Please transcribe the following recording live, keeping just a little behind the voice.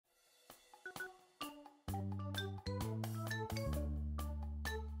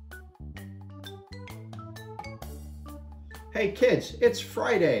Hey kids, it's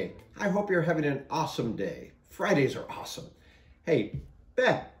Friday. I hope you're having an awesome day. Fridays are awesome. Hey,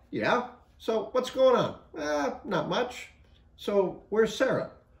 Beth, yeah? So what's going on? Not much. So where's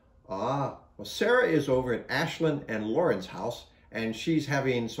Sarah? Well, Sarah is over at Ashlyn and Lauren's house, and she's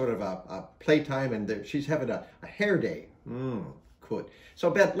having sort of a playtime, and she's having a hair day. Good. So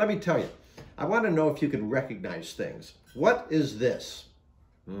Beth, let me tell you, I want to know if you can recognize things. What is this?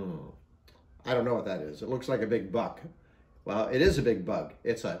 I don't know what that is. It looks like a big bug. Well, it is a big bug.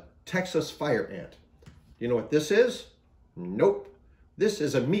 It's a Texas fire ant. You know what this is? Nope. This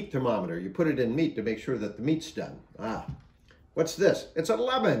is a meat thermometer. You put it in meat to make sure that the meat's done. What's this? It's a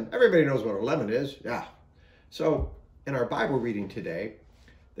lemon. Everybody knows what a lemon is. Yeah. So in our Bible reading today,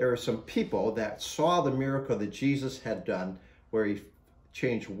 there are some people that saw the miracle that Jesus had done where he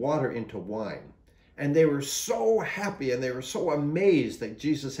changed water into wine. And they were so happy and they were so amazed that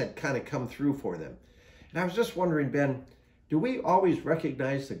Jesus had kind of come through for them. And I was just wondering, Ben, do we always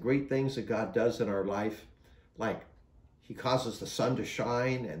recognize the great things that God does in our life? Like he causes the sun to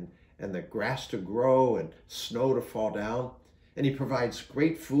shine and the grass to grow and snow to fall down. And he provides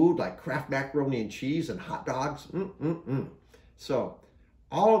great food like Kraft macaroni and cheese and hot dogs. So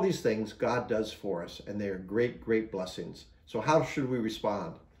all of these things God does for us, and they are great, great blessings. So how should we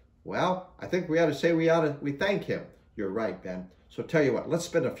respond? Well, I think we ought to say we thank him. You're right, Ben. So tell you what, let's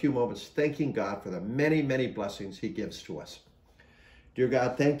spend a few moments thanking God for the many, many blessings he gives to us. Dear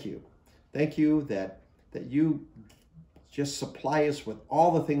God, thank you. Thank you that you just supply us with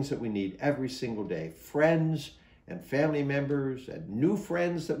all the things that we need every single day. Friends and family members and new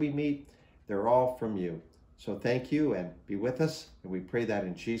friends that we meet, they're all from you. So thank you and be with us. And we pray that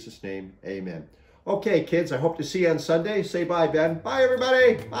in Jesus' name, amen. Okay, kids, I hope to see you on Sunday. Say bye, Ben. Bye,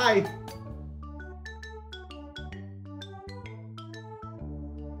 everybody. Bye.